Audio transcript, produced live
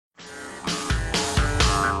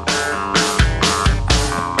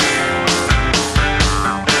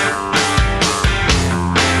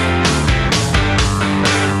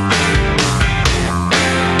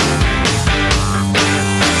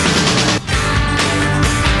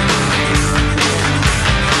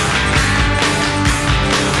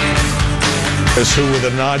office who,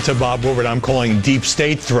 with a nod to Bob Woodward, I'm calling deep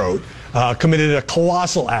state throat, committed a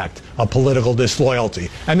colossal act of political disloyalty.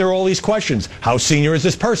 And there are all these questions. How senior is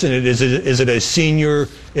this person? Is it a senior,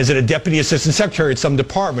 is it a deputy assistant secretary at some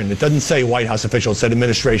department? It doesn't say White House official, it said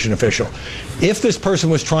administration official. If this person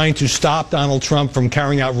was trying to stop Donald Trump from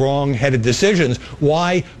carrying out wrong-headed decisions,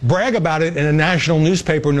 why brag about it in a national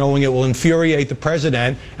newspaper knowing it will infuriate the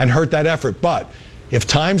president and hurt that effort? But if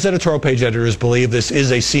Times editorial page editors believe this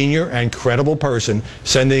is a senior and credible person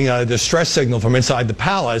sending a distress signal from inside the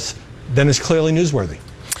palace, then it's clearly newsworthy.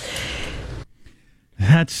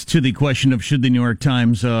 That's to the question of should the New York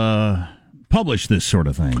Times publish this sort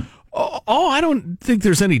of thing. Oh, I don't think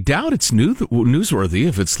there's any doubt it's newsworthy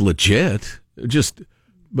if it's legit. Just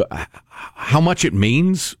how much it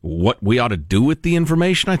means, what we ought to do with the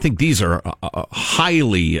information. I think these are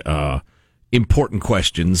highly important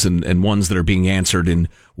questions and ones that are being answered in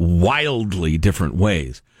wildly different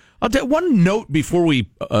ways. I'll tell you one note before we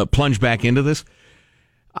plunge back into this.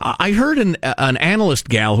 I heard an analyst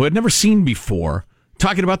gal who I'd never seen before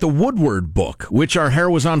talking about the Woodward book, which our hair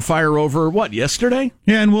was on fire over, yesterday?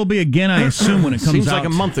 Yeah, and will be again, I assume, when it comes Seems out. like a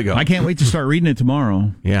month ago. I can't wait to start reading it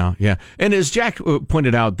tomorrow. Yeah. And as Jack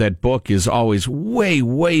pointed out, that book is always way,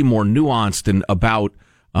 way more nuanced and about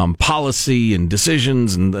policy and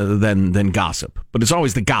decisions and than gossip. But it's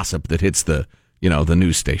always the gossip that hits the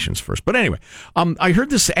news stations first. But anyway, I heard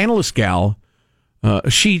this analyst gal.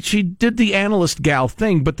 She did the analyst gal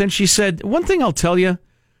thing, but then she said, one thing I'll tell you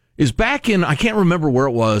is back in, I can't remember where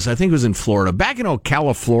it was, I think it was in Florida, back in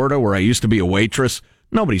Ocala, Florida, where I used to be a waitress,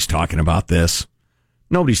 nobody's talking about this.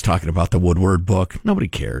 Nobody's talking about the Woodward book. Nobody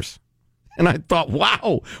cares. And I thought,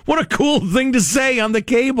 wow, what a cool thing to say on the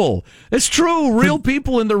cable. It's true. Real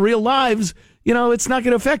people in their real lives, it's not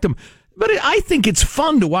going to affect them. But I think it's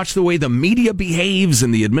fun to watch the way the media behaves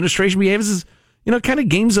and the administration behaves. Kind of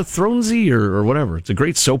Games of Thronesy or whatever. It's a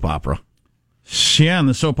great soap opera. Yeah, and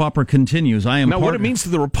the soap opera continues. What it means to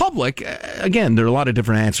the Republic, again, there are a lot of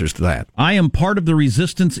different answers to that. I am part of the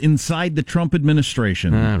resistance inside the Trump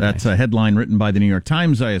administration. Right. That's a headline written by the New York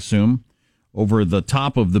Times, I assume, over the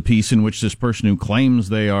top of the piece in which this person who claims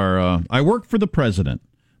they are, I work for the president,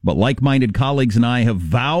 but like-minded colleagues and I have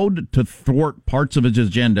vowed to thwart parts of his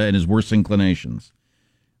agenda and his worst inclinations.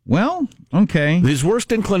 Well, okay. His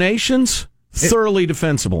worst inclinations? Thoroughly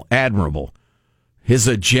defensible, admirable. His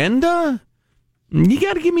agenda? You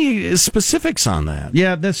got to give me specifics on that.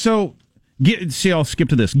 Yeah, that's so. See, I'll skip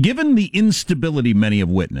to this. Given the instability many have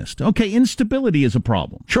witnessed, okay, instability is a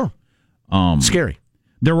problem. Sure, scary.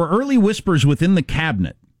 There were early whispers within the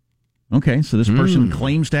cabinet. Okay, so this person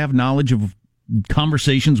claims to have knowledge of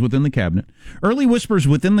conversations within the cabinet. Early whispers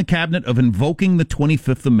within the cabinet of invoking the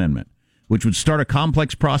 25th Amendment, which would start a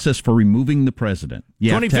complex process for removing the president.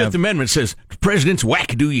 25th Amendment says, the president's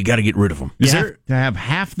wackadoo, you got to get rid of him. You have to have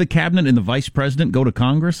half the cabinet and the vice president go to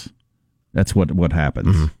Congress? That's what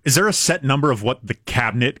happens. Mm-hmm. Is there a set number of what the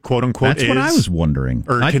cabinet, quote-unquote, That's what I was wondering.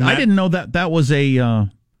 I didn't know that was a...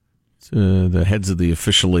 the heads of the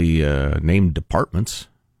officially named departments.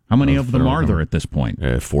 How many of them are there at this point?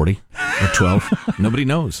 40 or 12. Nobody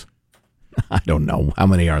knows. I don't know. How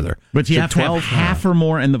many are there? But you have 12, to have half or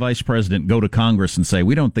more and the vice president go to Congress and say,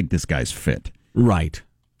 we don't think this guy's fit. Right.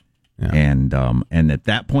 Yeah. And at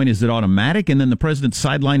that point, is it automatic? And then the president's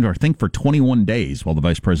sidelined, I think, for 21 days while the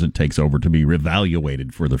vice president takes over to be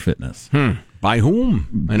reevaluated for their fitness. By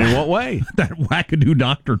whom? And in what way? That wackadoo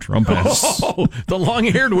Dr. Trump has. Oh, the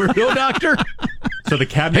long-haired weirdo doctor? So the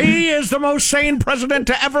cabinet... He is the most sane president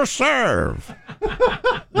to ever serve.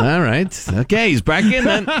 All right. Okay, he's back in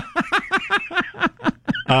then.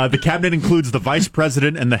 The cabinet includes the vice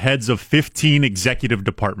president and the heads of 15 executive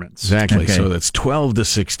departments. Exactly. Okay. So that's 12 to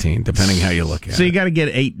 16, depending how you look at it. So you got to get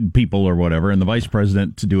 8 people or whatever, and the vice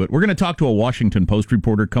president to do it. We're going to talk to a Washington Post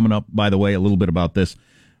reporter coming up, by the way, a little bit about this.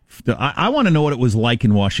 I want to know what it was like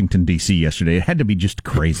in Washington, D.C. yesterday. It had to be just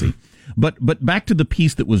crazy. But back to the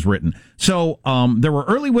piece that was written. So there were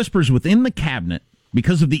early whispers within the cabinet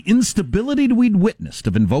because of the instability we'd witnessed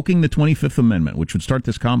of invoking the 25th Amendment, which would start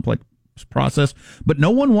this complex process, but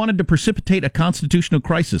no one wanted to precipitate a constitutional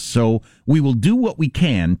crisis, so we will do what we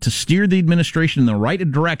can to steer the administration in the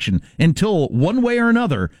right direction until, one way or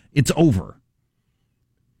another, it's over.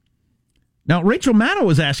 Now, Rachel Maddow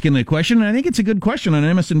was asking the question, and I think it's a good question on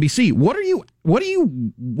MSNBC. What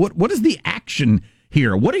is the action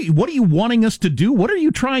here? What are you wanting us to do? What are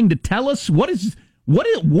you trying to tell us? What is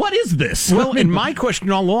this? Well, and my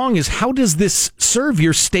question all along is, how does this serve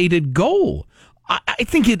your stated goal? I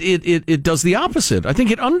think it does the opposite. I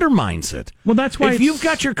think it undermines it. Well, that's why if you've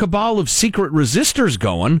got your cabal of secret resistors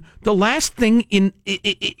going, the last thing in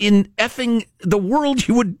effing the world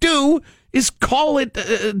you would do is call it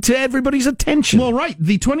to everybody's attention. Well, right.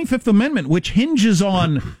 The 25th Amendment, which hinges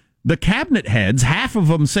on the cabinet heads, half of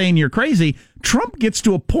them saying you're crazy, Trump gets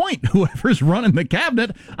to appoint whoever's running the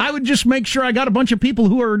cabinet. I would just make sure I got a bunch of people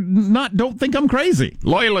who are don't think I'm crazy.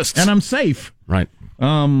 Loyalists. And I'm safe. Right.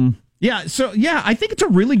 I think it's a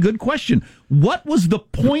really good question. What was the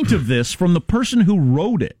point of this from the person who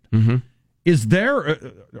wrote it? Mm-hmm. Is there, are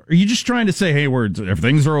you just trying to say, hey,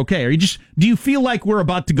 things are okay? Do you feel like we're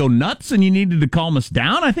about to go nuts and you needed to calm us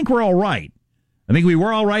down? I think we're all right. I think we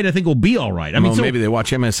were all right. I think we'll be all right. Maybe they watch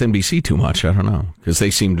MSNBC too much. I don't know, because they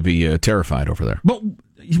seem to be terrified over there. But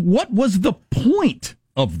what was the point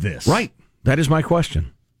of this? Right. That is my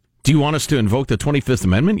question. Do you want us to invoke the 25th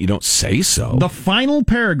Amendment? You don't say so. The final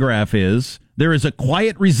paragraph is, there is a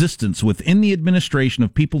quiet resistance within the administration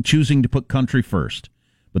of people choosing to put country first.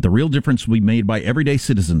 But the real difference will be made by everyday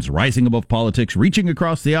citizens rising above politics, reaching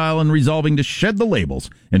across the aisle, and resolving to shed the labels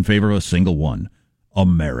in favor of a single one: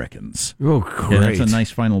 Americans. Oh, great! Yeah, that's a nice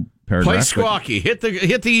final paragraph. Play squawky. Hit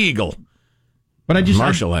the eagle. But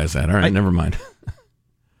Marshall has that. All right, never mind.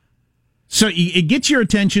 So it gets your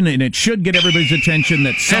attention, and it should get everybody's attention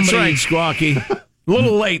that somebody. That's right, squawky. A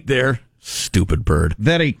little late there. Stupid bird.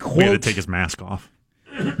 That a quote. We had to take his mask off.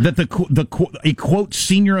 That a quote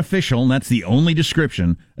senior official, and that's the only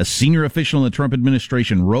description, a senior official in the Trump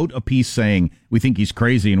administration wrote a piece saying we think he's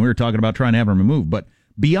crazy, and we were talking about trying to have him removed. But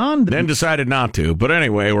beyond, then decided not to. But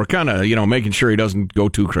anyway, we're kind of making sure he doesn't go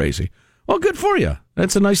too crazy. Well, good for you.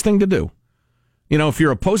 That's a nice thing to do. If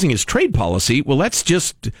you're opposing his trade policy, well, that's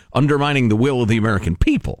just undermining the will of the American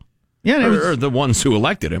people. Yeah, or the ones who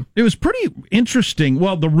elected him. It was pretty interesting.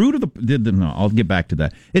 Well, the root of I'll get back to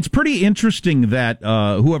that. It's pretty interesting that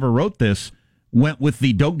whoever wrote this went with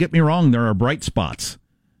the, don't get me wrong, there are bright spots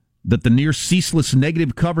that the near ceaseless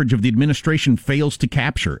negative coverage of the administration fails to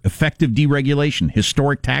capture: effective deregulation,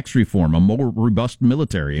 historic tax reform, a more robust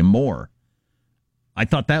military, and more. I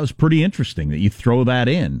thought that was pretty interesting that you throw that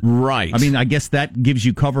in. Right. I mean, I guess that gives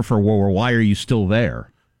you cover for, well, why are you still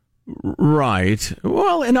there? Right.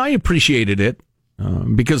 Well, and I appreciated it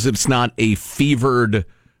because it's not a fevered,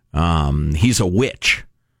 he's a witch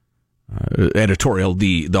editorial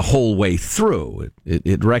the whole way through.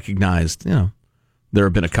 It recognized, there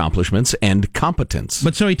have been accomplishments and competence.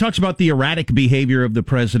 But so he talks about the erratic behavior of the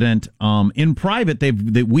president. In private,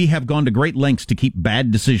 we have gone to great lengths to keep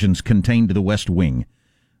bad decisions contained to the West Wing.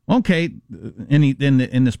 Okay,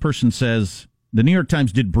 and this person says, the New York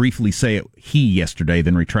Times did briefly say he yesterday,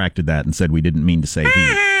 then retracted that and said we didn't mean to say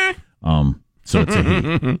he. So it's a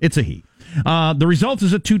he. It's a he. The result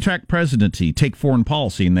is a two-track presidency. Take foreign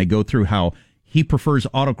policy, and they go through how he prefers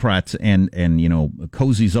autocrats and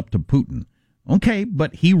cozies up to Putin. Okay,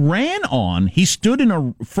 but he stood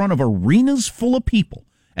in front of arenas full of people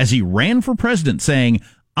as he ran for president saying,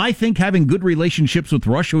 I think having good relationships with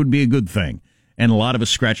Russia would be a good thing. And a lot of us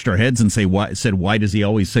scratched our heads and said, why does he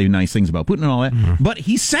always say nice things about Putin and all that? Mm-hmm. But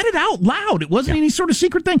he said it out loud. It wasn't any sort of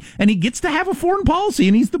secret thing. And he gets to have a foreign policy,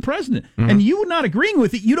 and he's the president. Mm-hmm. And you not agreeing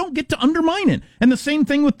with it, you don't get to undermine it. And the same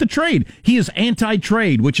thing with the trade. He is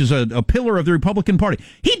anti-trade, which is a pillar of the Republican Party.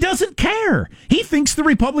 He doesn't care. He thinks the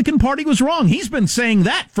Republican Party was wrong. He's been saying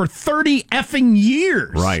that for 30 effing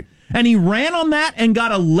years. Right. And he ran on that and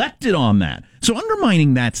got elected on that. So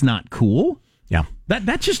undermining that's not cool. Yeah.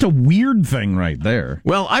 That's just a weird thing right there.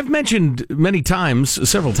 Well, I've mentioned many times,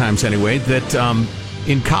 several times anyway, that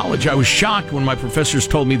in college I was shocked when my professors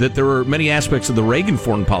told me that there were many aspects of the Reagan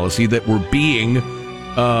foreign policy that were being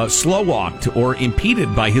slow-walked or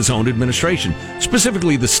impeded by his own administration,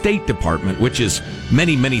 specifically the State Department, which is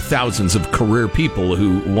many, many thousands of career people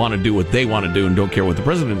who want to do what they want to do and don't care what the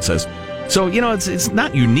president says. So, it's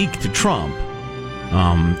not unique to Trump.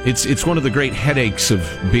 It's one of the great headaches of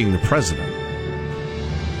being the president.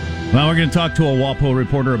 Well, we're going to talk to a WAPO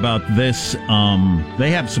reporter about this.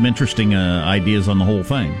 They have some interesting ideas on the whole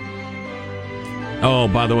thing. Oh,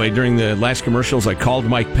 by the way, during the last commercials, I called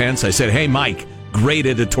Mike Pence. I said, hey, Mike, great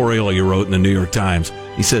editorial you wrote in the New York Times.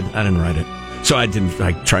 He said, I didn't write it. So I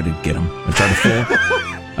tried to get him. I tried to fool him.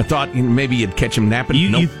 I thought maybe you'd catch him napping.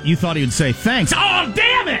 You thought he would say, thanks. Oh,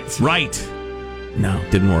 damn it! Right. No,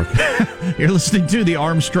 didn't work. You're listening to the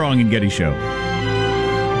Armstrong and Getty Show.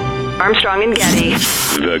 Armstrong and Getty.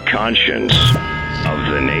 The conscience of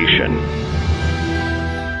the nation.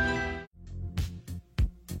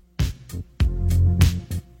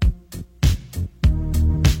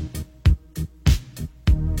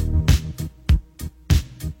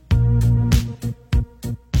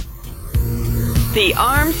 The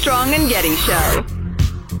Armstrong and Getty Show.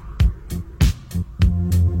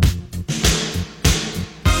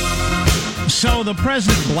 So the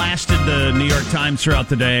president blasted the New York Times throughout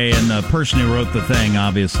the day, and the person who wrote the thing,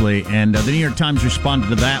 obviously, and the New York Times responded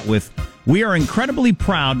to that with, "We are incredibly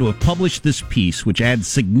proud to have published this piece, which adds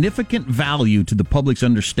significant value to the public's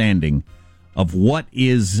understanding of what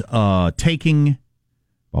is taking,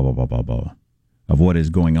 blah, blah, blah, blah, blah, of what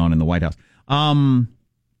is going on in the White House."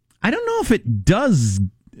 I don't know if it does.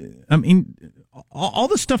 I mean, all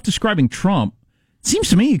the stuff describing Trump, it seems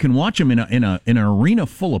to me you can watch him in an arena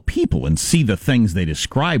full of people and see the things they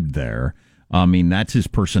described there. I mean, that's his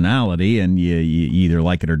personality, and you either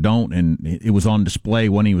like it or don't, and it was on display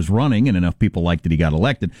when he was running, and enough people liked that he got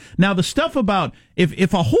elected. Now, the stuff about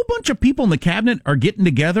if a whole bunch of people in the cabinet are getting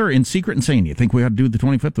together in secret and saying, "You think we ought to do the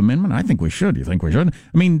 25th Amendment? I think we should. You think we should?"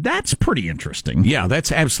 I mean, that's pretty interesting. Yeah,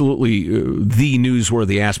 that's absolutely the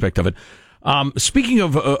newsworthy aspect of it. Speaking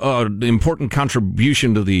of an important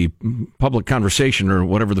contribution to the public conversation, or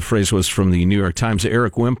whatever the phrase was from the New York Times,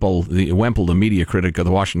 Eric Wemple, the media critic of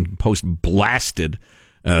the Washington Post, blasted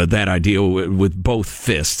that idea with both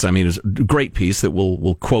fists. I mean, it's a great piece that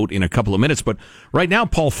we'll quote in a couple of minutes. But right now,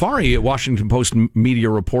 Paul Farhi, a Washington Post media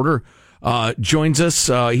reporter, joins us.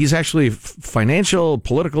 He's actually a financial,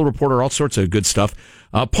 political reporter, all sorts of good stuff.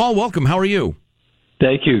 Paul, welcome. How are you?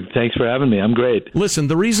 Thank you. Thanks for having me. I'm great. Listen,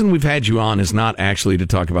 the reason we've had you on is not actually to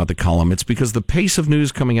talk about the column. It's because the pace of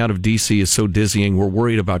news coming out of D.C. is so dizzying. We're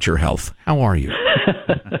worried about your health. How are you?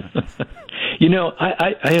 You know,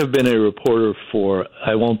 I have been a reporter for,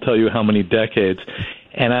 I won't tell you how many decades.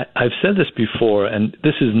 And I've said this before, and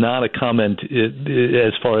this is not a comment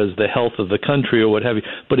as far as the health of the country or what have you,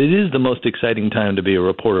 but it is the most exciting time to be a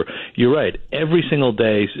reporter. You're right. Every single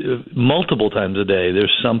day, multiple times a day,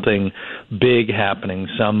 there's something big happening,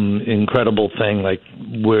 some incredible thing like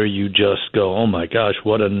where you just go, oh my gosh,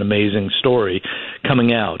 what an amazing story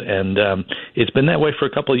coming out. And it's been that way for a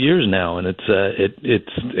couple of years now, and it's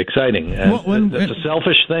exciting. And it's a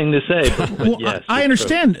selfish thing to say, but yes. I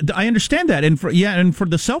understand that. And for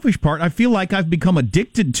the selfish part, I feel like I've become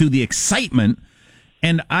addicted to the excitement,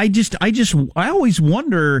 and I always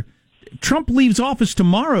wonder, Trump leaves office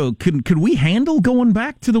tomorrow, could we handle going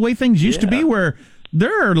back to the way things used to be, where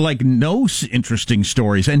there are like no interesting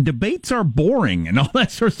stories and debates are boring and all that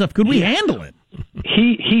sort of stuff? Could we handle it?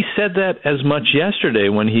 He said that as much yesterday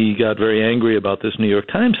when he got very angry about this New York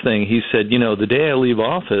Times thing. He said, you know, the day I leave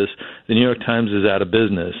office, the New York Times is out of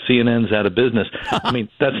business. CNN's out of business. I mean,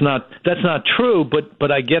 that's not true,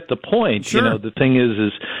 but I get the point. Sure. You know, the thing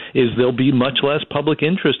is there'll be much less public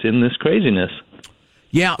interest in this craziness.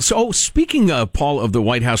 Yeah. So speaking, Paul, of the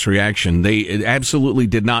White House reaction, they absolutely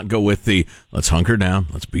did not go with the "let's hunker down,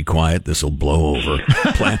 let's be quiet, this will blow over"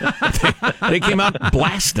 plan. They came out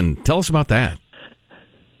blasting. Tell us about that.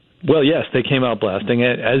 Well, yes, they came out blasting,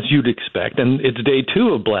 as you'd expect, and it's day two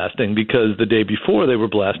of blasting because the day before they were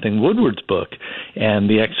blasting Woodward's book and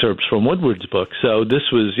the excerpts from Woodward's book. So this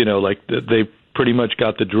was, you know, like they pretty much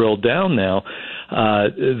got the drill down now.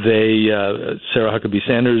 Sarah Huckabee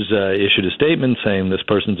Sanders issued a statement saying this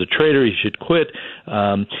person's a traitor, he should quit.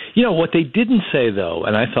 You know, what they didn't say, though,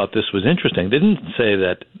 and I thought this was interesting, they didn't say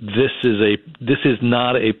that this is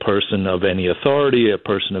not a person of any authority, a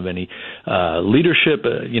person of any leadership.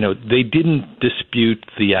 You know, they didn't dispute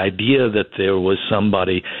the idea that there was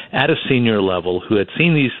somebody at a senior level who had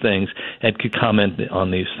seen these things and could comment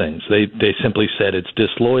on these things. They simply said it's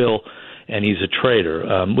disloyal and he's a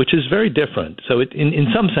traitor, which is very different. So in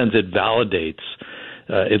some sense, it validates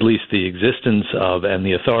at least the existence of and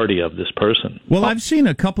the authority of this person. Well, I've seen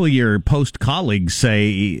a couple of your Post colleagues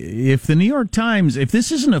say, if the New York Times, if this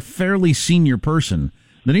isn't a fairly senior person,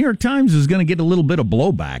 the New York Times is going to get a little bit of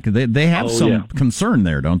blowback. They have some concern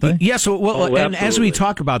there, don't they? Yes. And as we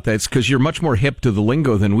talk about that, it's because you're much more hip to the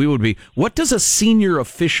lingo than we would be. What does a senior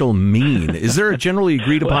official mean? Is there a generally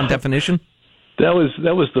agreed upon definition? That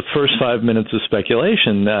was the first 5 minutes of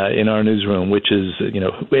speculation in our newsroom, which is, you know,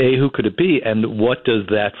 A, who could it be, and what does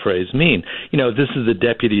that phrase mean? You know, this is the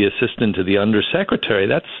deputy assistant to the undersecretary.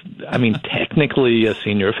 That's, I mean, technically a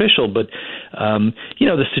senior official, but, you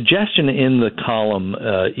know, the suggestion in the column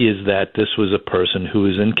is that this was a person who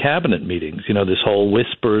was in cabinet meetings. You know, this whole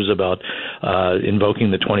whispers about invoking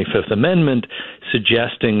the 25th Amendment,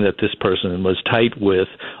 suggesting that this person was tight with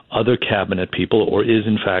other cabinet people or is,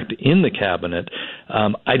 in fact, in the cabinet.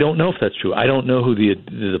 I don't know if that's true. I don't know who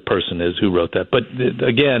the person is who wrote that. But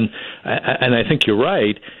again, and I think you're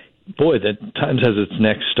right, boy, the Times has its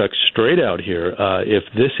neck stuck straight out here. If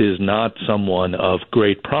this is not someone of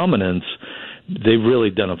great prominence, they've really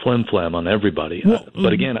done a flim-flam on everybody.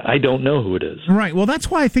 But again, I don't know who it is. Right. Well,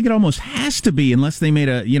 that's why I think it almost has to be, unless they made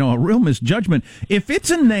a real misjudgment. If it's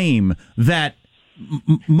a name that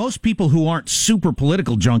most people who aren't super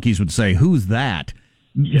political junkies would say, "Who's that?"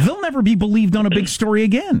 Yeah. They'll never be believed on a big story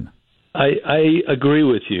again. I agree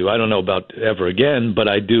with you. I don't know about ever again, but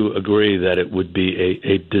I do agree that it would be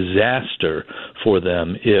a disaster for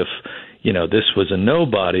them if, this was a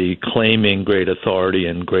nobody claiming great authority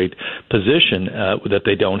and great position that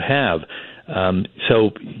they don't have.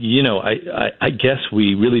 So, I guess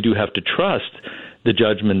we really do have to trust the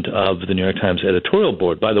judgment of the New York Times editorial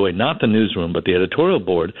board. By the way, not the newsroom, but the editorial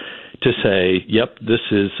board, to say, yep, this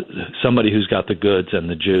is somebody who's got the goods and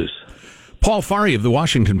the juice. Paul Farhi of the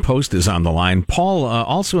Washington Post is on the line. Paul,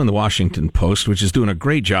 also in the Washington Post, which is doing a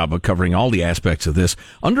great job of covering all the aspects of this,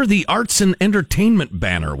 under the arts and entertainment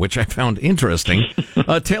banner, which I found interesting.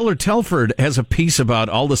 Taylor Telford has a piece about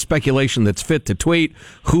all the speculation that's fit to tweet.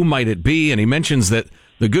 Who might it be? And he mentions that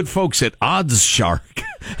the good folks at Odds Shark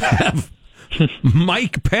have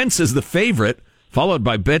Mike Pence as the favorite, followed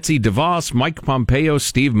by Betsy DeVos, Mike Pompeo,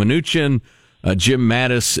 Steve Mnuchin, Jim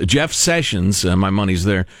Mattis, Jeff Sessions. My money's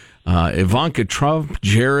there. Ivanka Trump,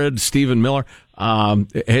 Jared, Stephen Miller.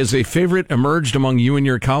 Has a favorite emerged among you and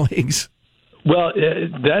your colleagues? Well,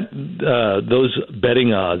 those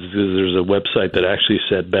betting odds, there's a website that actually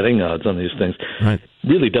set betting odds on these things, right,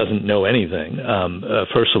 really doesn't know anything.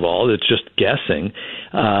 First of all, it's just guessing.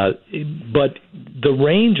 But the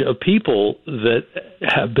range of people that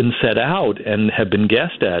have been set out and have been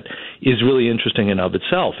guessed at is really interesting in of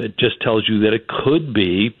itself. It just tells you that it could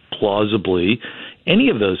be plausibly any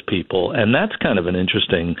of those people, and that's kind of an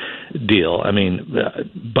interesting deal. I mean,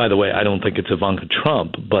 by the way, I don't think it's Ivanka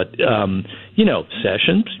Trump, but,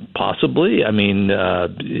 Sessions, possibly. I mean,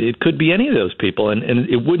 it could be any of those people, and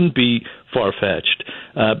it wouldn't be far-fetched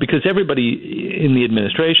because everybody in the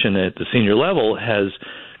administration at the senior level has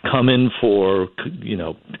come in for,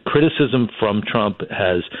 criticism from Trump,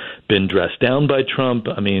 has been dressed down by Trump.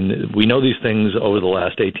 I mean, we know these things over the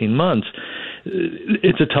last 18 months.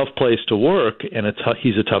 It's a tough place to work, and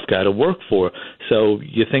he's a tough guy to work for. So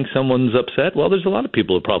you think someone's upset? Well, there's a lot of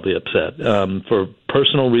people who are probably upset for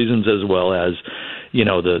personal reasons as well as,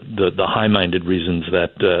 the high-minded reasons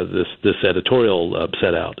that this editorial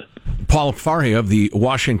set out. Paul Farhi of the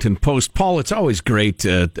Washington Post. Paul, it's always great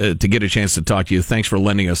to get a chance to talk to you. Thanks for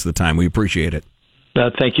lending us the time. We appreciate it.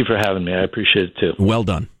 Thank you for having me. I appreciate it, too. Well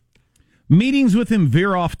done. Meetings with him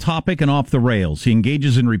veer off topic and off the rails. He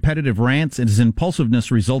engages in repetitive rants, and his impulsiveness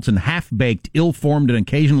results in half-baked, ill-formed, and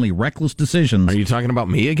occasionally reckless decisions. Are you talking about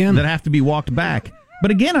me again? That have to be walked back.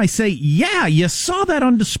 But again, I say, yeah, you saw that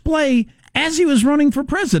on display as he was running for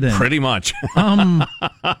president. Pretty much. And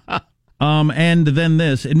then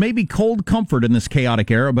this. It may be cold comfort in this chaotic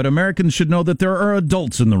era, but Americans should know that there are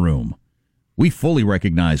adults in the room. We fully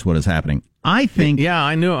recognize what is happening. I think... Yeah,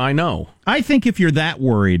 I know. I think if you're that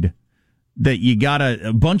worried that you got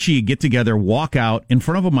a bunch of you get together, walk out in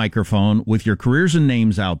front of a microphone with your careers and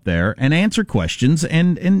names out there and answer questions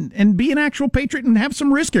and be an actual patriot and have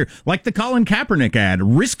some risk here. Like the Colin Kaepernick ad,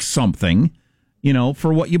 risk something,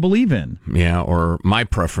 for what you believe in. Yeah, or my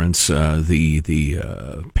preference,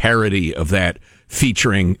 the parody of that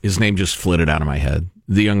featuring, his name just flitted out of my head.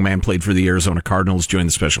 The young man played for the Arizona Cardinals, joined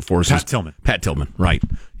the Special Forces. Pat Tillman, right.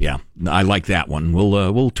 Yeah, I like that one.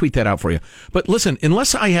 We'll tweet that out for you. But listen,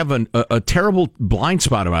 unless I have a terrible blind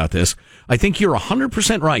spot about this, I think you're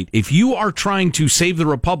 100% right. If you are trying to save the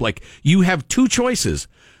Republic, you have two choices.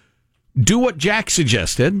 Do what Jack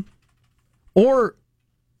suggested, or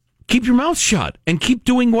keep your mouth shut and keep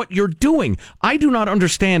doing what you're doing. I do not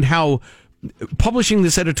understand how publishing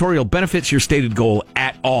this editorial benefits your stated goal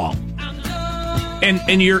at all.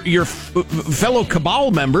 And your fellow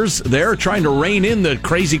cabal members there trying to rein in the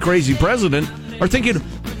crazy president are thinking,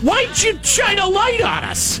 why'd you shine a light on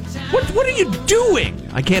us? What are you doing?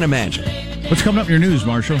 I can't imagine. What's coming up in your news,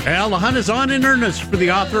 Marshall? Well, the hunt is on in earnest for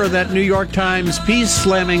the author of that New York Times piece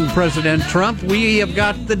slamming President Trump. We have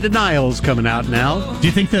got the denials coming out now. Do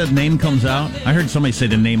you think the name comes out? I heard somebody say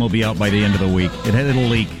the name will be out by the end of the week. It'll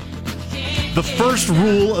leak. The first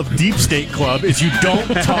rule of Deep State Club is you don't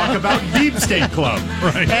talk about Deep State Club.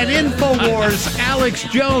 Right. At InfoWars, Alex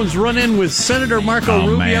Jones run in with Senator Marco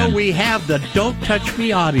Rubio. Man. We have the Don't Touch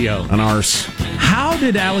Me audio. An arse. How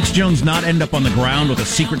did Alex Jones not end up on the ground with a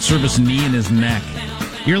Secret Service knee in his neck?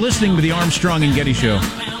 You're listening to the Armstrong and Getty Show.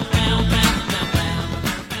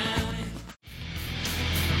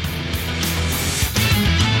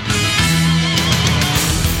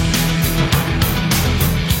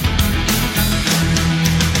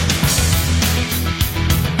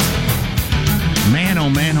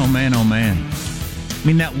 Oh, man. I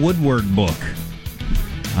mean, that Woodward book.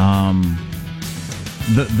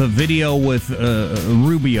 The video with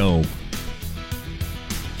Rubio.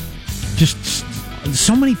 Just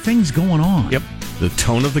So many things going on. Yep. The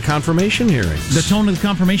tone of the confirmation hearings.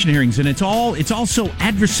 And it's all so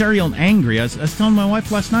adversarial and angry. I was telling my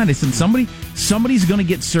wife last night, I said, somebody's going to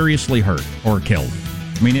get seriously hurt or killed.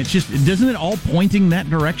 I mean, it's just, doesn't it all pointing that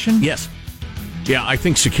direction? Yes. Yeah, I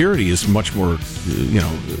think security is much more,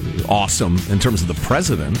 awesome in terms of the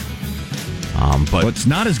president. But it's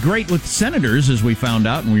not as great with senators, as we found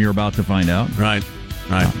out, and we were about to find out. Right.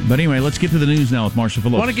 But anyway, let's get to the news now with Marcia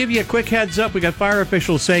Phillips. I want to give you a quick heads up. We got fire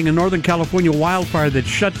officials saying a Northern California wildfire that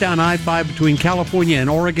shut down I-5 between California and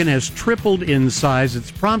Oregon has tripled in size.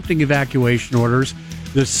 It's prompting evacuation orders.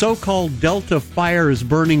 The so-called Delta fire is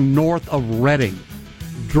burning north of Redding.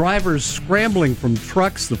 Drivers scrambling from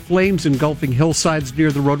trucks, the flames engulfing hillsides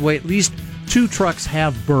near the roadway. At least 2 trucks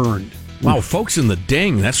have burned. Wow, folks in the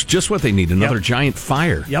ding, that's just what they need, another giant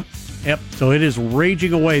fire. Yep. So it is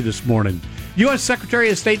raging away this morning. U.S. Secretary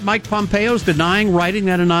of State Mike Pompeo is denying writing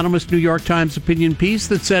that anonymous New York Times opinion piece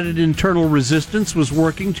that said an internal resistance was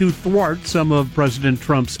working to thwart some of President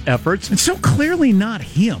Trump's efforts. It's so clearly not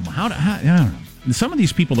him. I don't know. Some of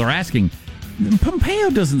these people are asking, Pompeo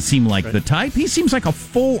doesn't seem like the type. He seems like a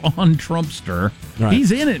full-on Trumpster. Right.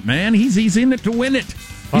 He's in it, man. He's in it to win it.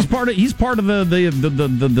 He's part of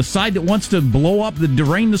the side that wants to blow up,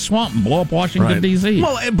 drain the swamp and blow up Washington, D.C.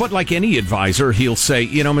 Well, but like any advisor, he'll say,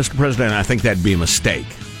 Mr. President, I think that'd be a mistake.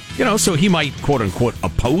 So he might, quote-unquote,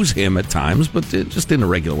 oppose him at times, but just in a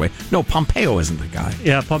regular way. No, Pompeo isn't the guy.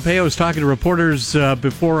 Yeah, Pompeo was talking to reporters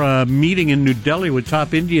before a meeting in New Delhi with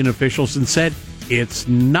top Indian officials and said, it's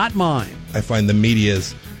not mine. I find the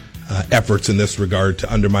media's efforts in this regard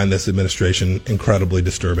to undermine this administration incredibly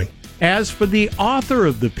disturbing. As for the author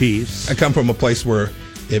of the piece, I come from a place where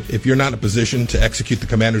if you're not in a position to execute the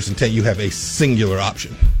commander's intent, you have a singular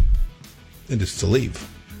option, and it's to leave.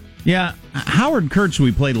 Yeah, Howard Kurtz,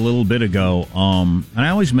 we played a little bit ago, and I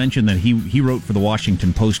always mention that he wrote for the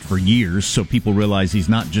Washington Post for years, so people realize he's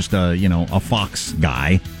not just a Fox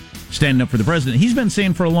guy standing up for the president. He's been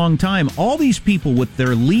saying for a long time, all these people with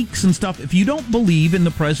their leaks and stuff, if you don't believe in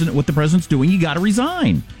the president, what the president's doing, you got to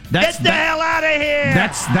resign. Get the hell out of here!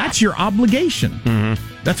 That's your obligation.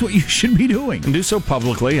 Mm-hmm. That's what you should be doing. And do so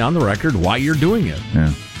publicly, on the record, why you're doing it.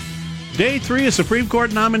 Yeah. Day 3 of Supreme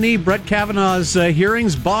Court nominee Brett Kavanaugh's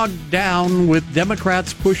hearings bogged down with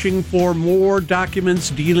Democrats pushing for more documents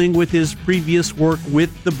dealing with his previous work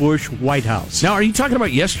with the Bush White House. Now, are you talking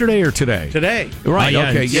about yesterday or today? Today. Right,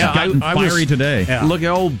 okay. Yeah, I was today. Yeah. Look at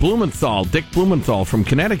old Blumenthal, Dick Blumenthal from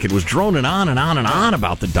Connecticut was droning on and on and on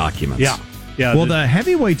about the documents. Yeah. Well, the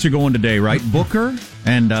heavyweights are going today, right? Booker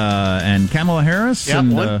and Kamala Harris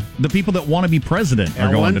and the people that want to be president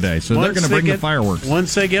are going today. So they're going to bring the fireworks.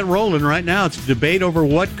 Once they get rolling, right now it's a debate over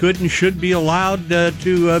what could and should be allowed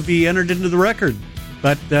to be entered into the record.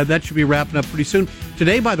 But that should be wrapping up pretty soon.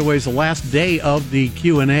 Today, by the way, is the last day of the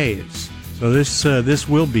Q&As. So this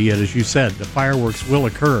will be it, as you said. The fireworks will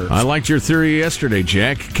occur. I liked your theory yesterday,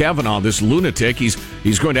 Jack. Kavanaugh, this lunatic, he's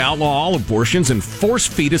going to outlaw all abortions and force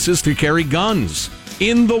fetuses to carry guns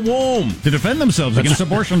in the womb to defend themselves against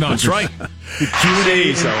abortion doctors. That's right.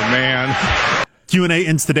 Jeez, oh man. Q&A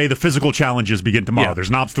ends today. The physical challenges begin tomorrow. Yeah. There's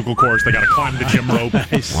an obstacle course. They got to climb the gym rope.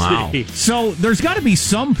 Wow. So there's got to be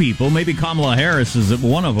some people, maybe Kamala Harris is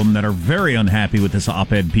one of them, that are very unhappy with this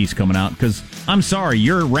op-ed piece coming out. Because I'm sorry,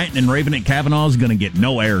 your ranting and raving at Kavanaugh is going to get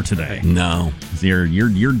no air today. No.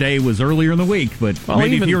 Your day was earlier in the week, but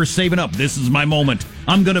maybe if you were saving up, this is my moment.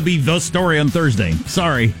 I'm going to be the story on Thursday.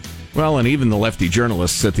 Sorry. Well, and even the lefty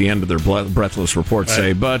journalists at the end of their breathless report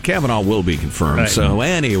say, but Kavanaugh will be confirmed. Right. So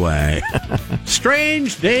anyway.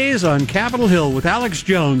 Strange days on Capitol Hill with Alex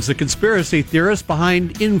Jones, the conspiracy theorist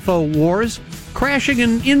behind InfoWars, crashing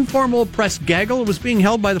an informal press gaggle was being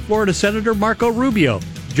held by the Florida Senator Marco Rubio.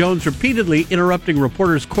 Jones repeatedly interrupting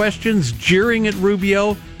reporters' questions, jeering at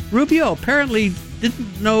Rubio. Rubio apparently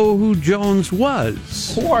didn't know who Jones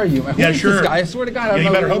was. Who are you, man? Yeah, sure. This guy? I swear to God, I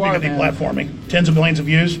don't know who you are, man. You better hope you get deplatforming. Tens of millions of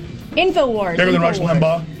views. InfoWars. Bigger than Rush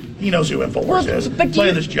Limbaugh. He knows who InfoWars is. But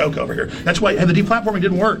playing this joke over here. That's why the deplatforming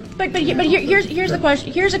didn't work. But here's the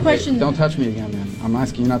question. Here's a question. Hey, don't touch me again, man. I'm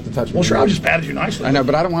asking you not to touch me. Well, sure. I just patted you nicely. I know,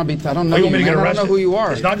 but I don't want to be. I don't know you, man. I don't know who you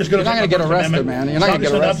are. It's not just good. You're not going to get arrested, man. You're not going to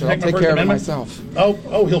get arrested. I'll take care of it myself.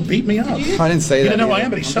 Oh, he'll beat me up. I didn't say that. You didn't know who I am,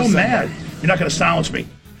 but he's so mad. You're not going to silence me.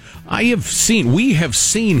 We have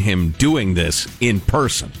seen him doing this in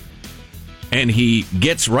person. And he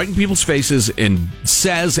gets right in people's faces and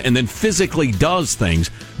says and then physically does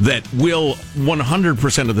things that will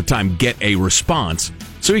 100% of the time get a response.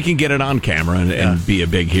 So he can get it on camera and be a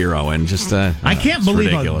big hero. And just I can't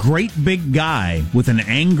believe ridiculous. A great big guy with an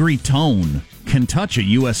angry tone can touch a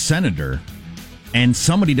U.S. senator. and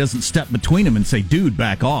somebody doesn't step between them and say, dude,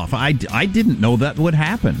 back off. I didn't know that would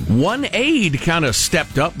happen. One aide kind of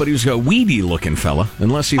stepped up, but he was a weedy-looking fella,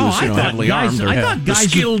 unless he was heavily armed or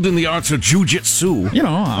skilled in the arts of jiu-jitsu. You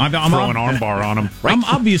know, I'm throw an armbar on him. Right? I'm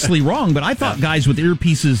obviously wrong, but I thought guys with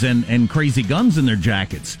earpieces and crazy guns in their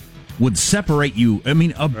jackets would separate you. I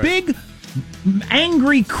mean, a big,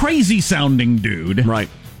 angry, crazy-sounding dude, right,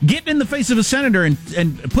 getting in the face of a senator and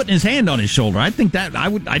putting his hand on his shoulder. I think that I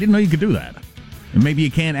didn't know you could do that. And maybe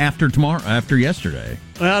you can after yesterday.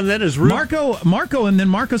 Well, and then Marco, and then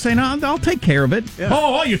Marco saying, I'll take care of it. Yeah.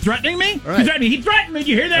 Oh, you're threatening me? Right. He threatened me.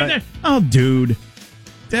 You hear that? Right. Oh, dude,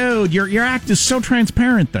 your act is so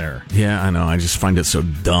transparent there. Yeah, I know. I just find it so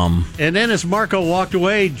dumb. And then as Marco walked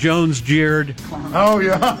away, Jones jeered. Oh,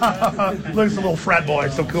 yeah. Look at the little frat boy.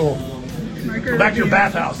 So cool. Go back to your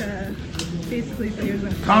bathhouse.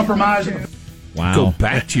 Compromising. Wow. Go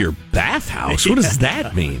back to your bathhouse? What does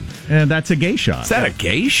that mean? That's a gay shot. Is that a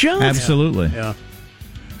gay shot? Absolutely. Yeah.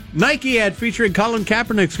 Nike ad featuring Colin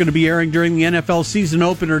Kaepernick is going to be airing during the NFL season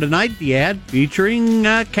opener tonight. The ad featuring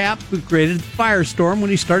Cap, who created the firestorm when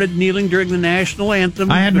he started kneeling during the national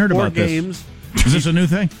anthem. I hadn't heard about games. This. Is this a new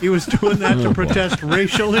thing? He was doing that to protest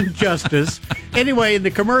racial injustice. Anyway, in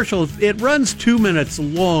the commercial, it runs 2 minutes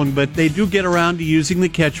long, but they do get around to using the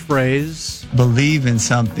catchphrase, believe in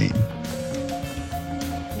something,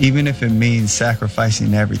 even if it means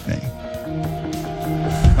sacrificing everything.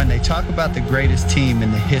 When they talk about the greatest team in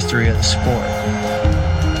the history of the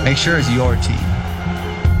sport, make sure it's your team.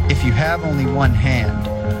 If you have only one hand,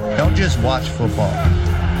 don't just watch football.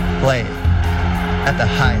 Play it at the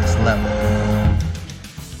highest level.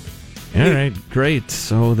 All right, great.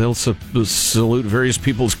 So they'll salute various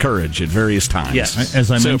people's courage at various times. Yes.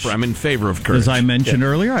 As I mentioned, I'm in favor of courage. As I mentioned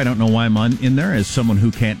earlier, I don't know why I'm in there as someone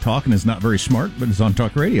who can't talk and is not very smart, but is on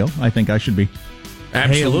talk radio. I think I should be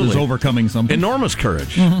hailed as overcoming something. Enormous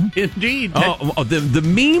courage. Mm-hmm. Indeed. The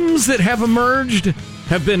memes that have emerged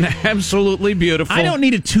have been absolutely beautiful. I don't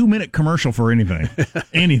need a 2-minute commercial for anything.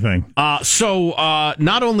 Anything. So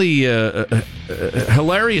not only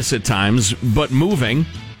hilarious at times, but moving.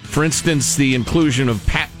 For instance, the inclusion of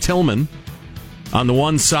Pat Tillman on the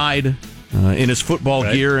one side in his football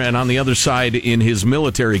gear and on the other side in his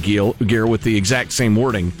military gear with the exact same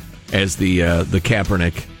wording as the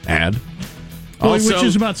Kaepernick ad. Also, which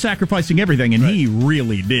is about sacrificing everything, and he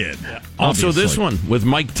really did. Yeah. Also, this one with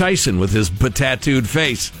Mike Tyson with his tattooed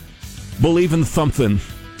face. Believe in something,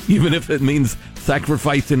 even if it means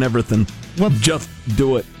sacrificing everything. Well, just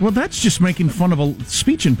do it. Well, that's just making fun of a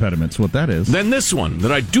speech impediments, what that is. Then this one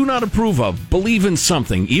that I do not approve of. Believe in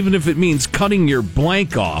something, even if it means cutting your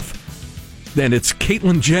blank off. Then it's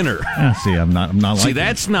Caitlyn Jenner. See, I'm not See,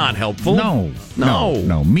 that's not helpful. No.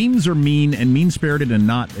 Memes are mean and mean-spirited and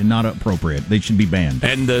not appropriate. They should be banned.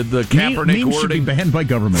 And the Kaepernick memes wording should be banned by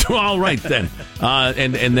government. All right then.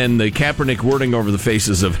 And then the Kaepernick wording over the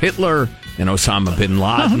faces of Hitler and Osama bin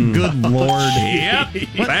Laden. Good Lord. Yep.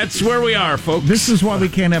 That's where we are, folks. This is why we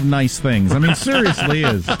can't have nice things. I mean, seriously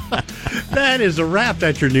is. That is a wrap.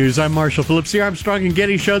 That's your news. I'm Marshall Phillips, the Armstrong and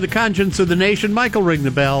Getty Show, the conscience of the nation. Michael, ring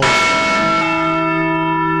the bell.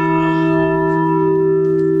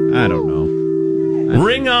 I don't know.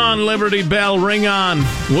 Ring on, Liberty Bell, ring on.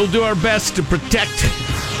 We'll do our best to protect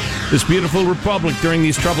this beautiful republic during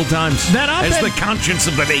these troubled times as the conscience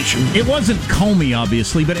of the nation. It wasn't Comey,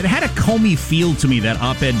 obviously, but it had a Comey feel to me, that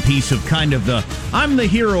op-ed piece of kind of the, I'm the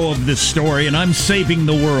hero of this story and I'm saving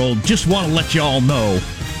the world. Just want to let you all know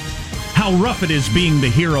how rough it is being the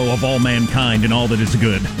hero of all mankind and all that is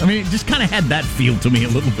good. I mean, it just kind of had that feel to me a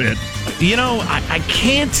little bit. You know, I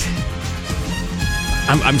can't...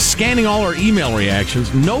 I'm scanning all our email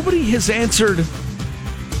reactions. Nobody has answered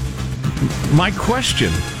my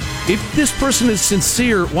question. If this person is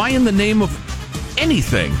sincere, why in the name of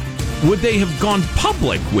anything would they have gone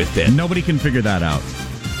public with it? Nobody can figure that out.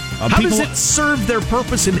 How does it serve their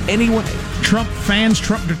purpose in any way? Trump fans,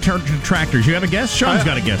 Trump detractors. You have a guess? Sean's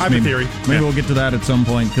got a guess. I have a theory. Maybe we'll get to that at some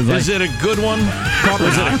point. Is it a good one? Or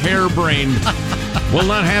is it a harebrained? We'll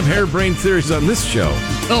not have harebrained theories on this show.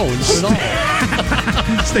 No, not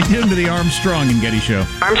at all. Stay tuned to the Armstrong and Getty Show.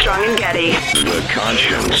 Armstrong and Getty. The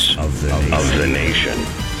conscience of the nation.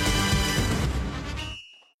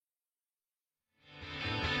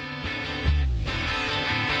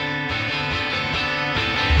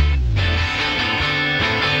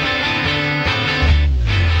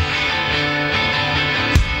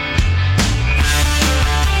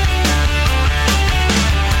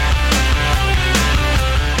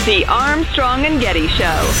 The Armstrong and Getty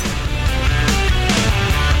Show.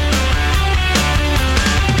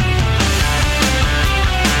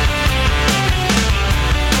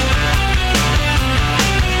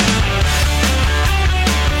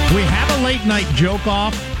 late night joke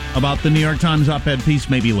off about the New York Times op-ed piece?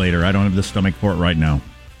 Maybe later. I don't have the stomach for it right now.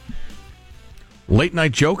 Late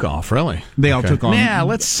night joke off, really? They all took on. Yeah,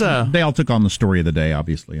 let's. They all took on the story of the day,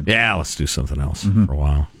 obviously. Yeah, let's do something else for a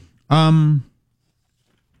while.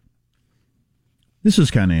 This is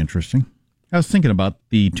kind of interesting. I was thinking about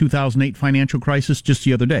the 2008 financial crisis just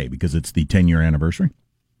the other day because it's the 10-year anniversary.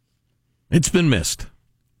 It's been missed.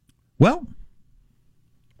 Well,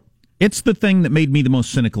 it's the thing that made me the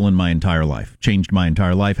most cynical in my entire life. Changed my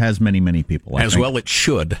entire life, has many, many people. As well it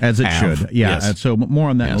should. As it have. should. Yeah, Yes. so more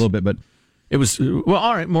on that in a little bit, but... It was, well,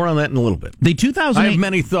 all right, more on that in a little bit. The 2008... I have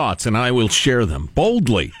many thoughts, and I will share them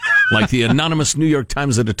boldly, like the anonymous New York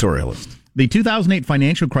Times editorialist. The 2008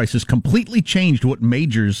 financial crisis completely changed what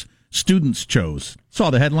majors students chose. Saw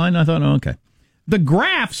the headline, I thought, oh, okay. The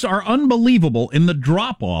graphs are unbelievable in the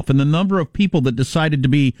drop-off in the number of people that decided to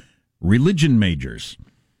be religion majors,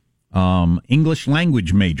 English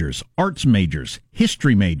language majors, arts majors,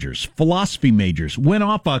 history majors, philosophy majors. Went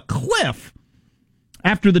off a cliff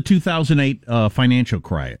after the 2008 financial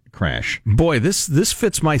crash. Boy, this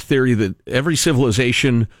fits my theory that every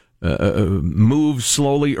civilization moves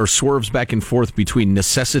slowly or swerves back and forth between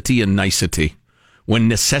necessity and nicety. When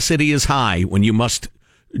necessity is high, when you must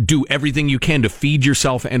do everything you can to feed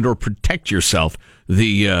yourself and or protect yourself,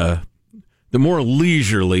 the more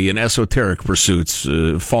leisurely and esoteric pursuits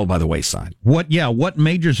fall by the wayside. What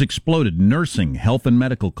majors exploded? Nursing, health and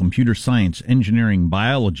medical, computer science, engineering,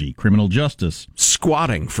 biology, criminal justice.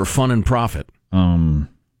 Squatting for fun and profit.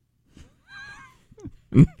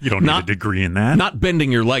 You don't need a degree in that. Not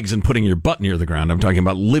bending your legs and putting your butt near the ground. I'm talking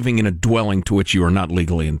about living in a dwelling to which you are not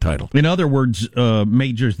legally entitled. In other words,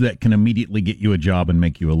 majors that can immediately get you a job and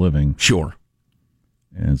make you a living. Sure.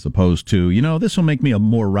 As opposed to, this will make me a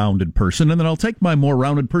more rounded person, and then I'll take my more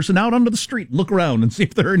rounded person out onto the street, look around, and see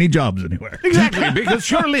if there are any jobs anywhere. Exactly, because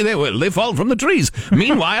surely they will. They fall from the trees.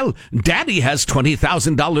 Meanwhile, Daddy has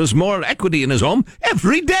 $20,000 more equity in his home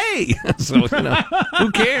every day. So,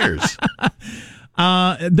 who cares?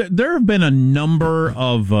 There have been a number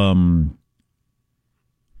of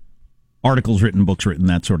articles written, books written,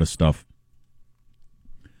 that sort of stuff,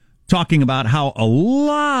 talking about how a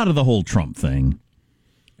lot of the whole Trump thing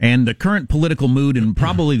and the current political mood, and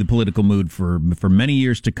probably the political mood for many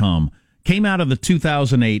years to come, came out of the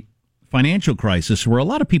 2008 financial crisis, where a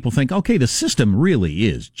lot of people think, okay, the system really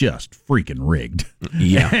is just freaking rigged.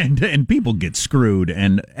 Yeah. And people get screwed,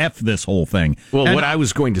 and F this whole thing. Well, and what I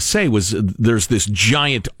was going to say was there's this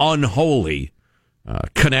giant unholy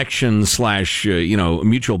connection /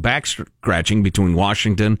 mutual back scratching between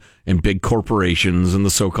Washington and big corporations and the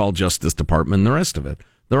so-called Justice Department and the rest of it.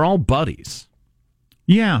 They're all buddies.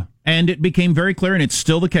 Yeah, and it became very clear, and it's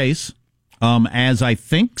still the case, as I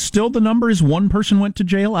think still the number is one person went to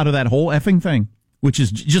jail out of that whole effing thing, which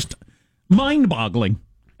is just mind-boggling.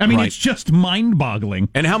 I mean, It's just mind-boggling.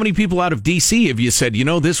 And how many people out of D.C. have you said,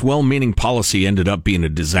 this well-meaning policy ended up being a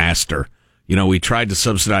disaster? We tried to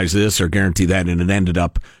subsidize this or guarantee that, and it ended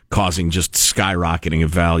up causing just skyrocketing of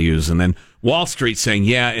values. And then Wall Street saying,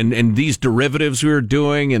 yeah, and these derivatives we were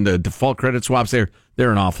doing and the default credit swaps,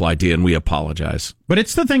 they're an awful idea, and we apologize. But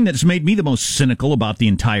it's the thing that's made me the most cynical about the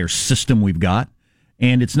entire system we've got.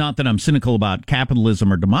 And it's not that I'm cynical about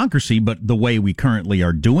capitalism or democracy, but the way we currently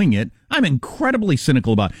are doing it, I'm incredibly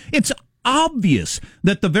cynical about. It's obvious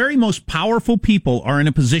that the very most powerful people are in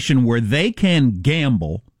a position where they can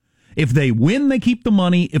gamble. If they win, they keep the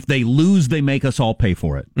money. If they lose, they make us all pay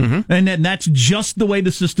for it. Mm-hmm. And that's just the way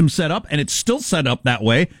the system's set up, and it's still set up that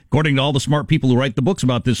way, according to all the smart people who write the books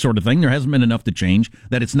about this sort of thing. There hasn't been enough to change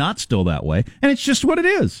that it's not still that way, and it's just what it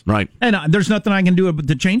is. Right. And there's nothing I can do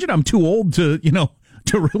to change it. I'm too old to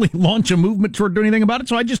really launch a movement toward doing anything about it,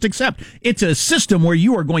 so I just accept. It's a system where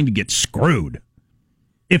you are going to get screwed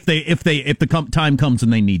if the time comes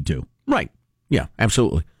and they need to. Right. Yeah,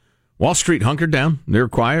 absolutely. Wall Street hunkered down. They were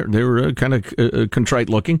quiet. They were kind of contrite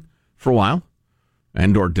looking for a while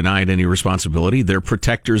and or denied any responsibility. They're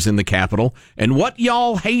protectors in the Capitol. And what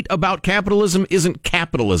y'all hate about capitalism isn't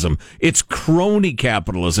capitalism. It's crony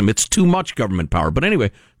capitalism. It's too much government power. But anyway,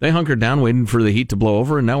 they hunkered down waiting for the heat to blow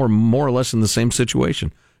over, and now we're more or less in the same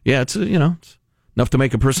situation. Yeah, it's enough to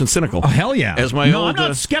make a person cynical. Oh, hell yeah. I'm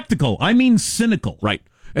not skeptical. I mean cynical. Right.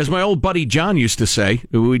 As my old buddy John used to say,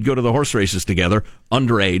 we'd go to the horse races together,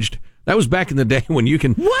 underaged. That was back in the day when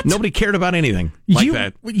nobody cared about anything like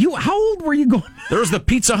that. How old were you going? There was the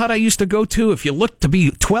Pizza Hut I used to go to. If you looked to be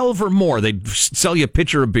 12 or more, they'd sell you a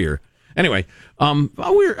pitcher of beer. Anyway,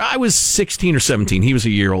 I was 16 or 17. He was a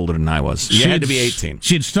year older than I was. You had to be 18.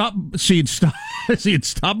 She'd stop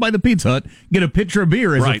by the Pizza Hut, get a pitcher of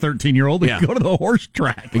beer as a 13-year-old, and go to the horse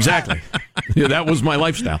track. Exactly. Yeah, that was my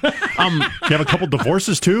lifestyle. Do you have a couple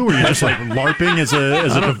divorces too? Were you just like LARPing as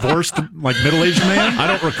a divorced like middle-aged man? I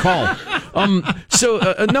don't recall.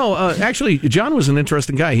 Actually, John was an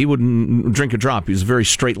interesting guy. He wouldn't drink a drop. He was a very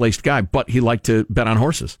straight-laced guy, but he liked to bet on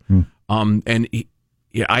horses. And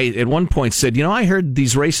I at one point said, I heard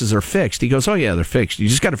these races are fixed. He goes, oh, yeah, they're fixed. You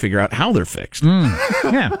just got to figure out how they're fixed.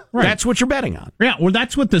 Yeah, right. That's what you're betting on. Yeah, well,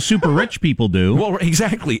 that's what the super rich people do. Well,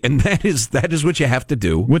 exactly. And that is what you have to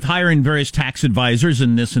do. With hiring various tax advisors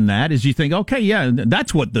and this and that, is you think, okay, yeah,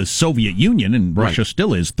 that's what the Soviet Union and Russia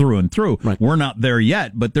still is through and through. Right. We're not there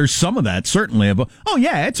yet, but there's some of that, certainly.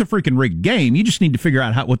 It's a freaking rigged game. You just need to figure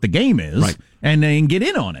out what the game is. Right. And then get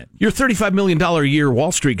in on it. Your $35 million a year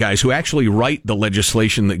Wall Street guys who actually write the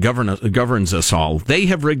legislation that governs us all, they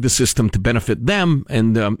have rigged the system to benefit them.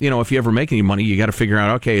 And, if you ever make any money, you got to figure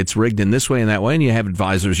out, okay, it's rigged in this way and that way. And you have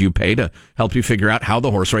advisors you pay to help you figure out how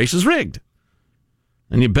the horse race is rigged.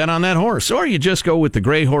 And you bet on that horse. Or you just go with the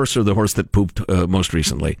gray horse or the horse that pooped most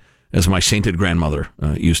recently, as my sainted grandmother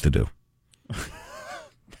used to do.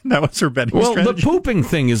 That was her betting strategy? Well, the pooping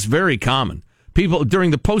thing is very common. People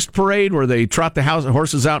during the post parade where they trot the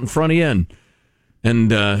horses out in front of you, and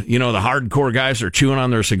the hardcore guys are chewing on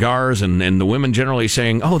their cigars, and the women generally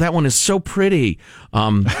saying, "Oh, that one is so pretty."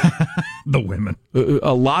 The women.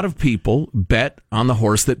 A lot of people bet on the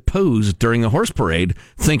horse that poos during the horse parade,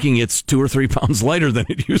 thinking it's 2 or 3 pounds lighter than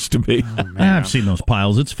it used to be. Oh, I've seen those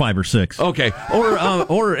piles. It's 5 or 6. Okay,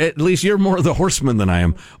 or at least you're more the horseman than I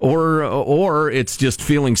am, or it's just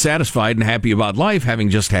feeling satisfied and happy about life, having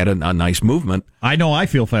just had a nice movement. I know I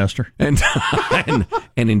feel faster, and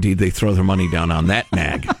indeed they throw their money down on that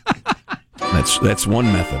nag. That's one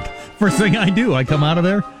method. First thing I do, I come out of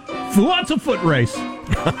there. Who wants a foot race?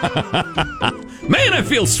 Man, I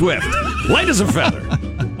feel swift, light as a feather.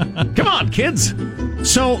 Come on, kids.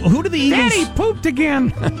 So, who do the Eagles... Daddy pooped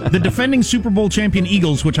again. The defending Super Bowl champion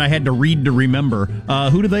Eagles, which I had to read to remember,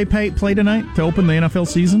 who do they play tonight to open the NFL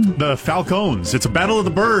season? The Falcons. It's a battle of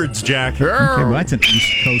the birds, Jack. Okay, well, that's an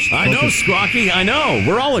East Coast focus. I know, Squawky. I know.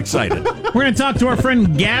 We're all excited. We're going to talk to our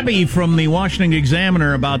friend Gabby from the Washington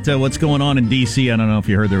Examiner about what's going on in D.C. I don't know if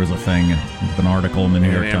you heard there was a thing, an article in the New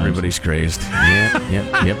York Times. Everybody's crazed.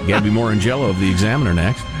 Yep. Gabby Morangello of the Examiner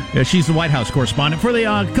next. Yeah, she's the White House correspondent for the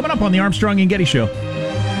coming up on the Armstrong and Getty Show.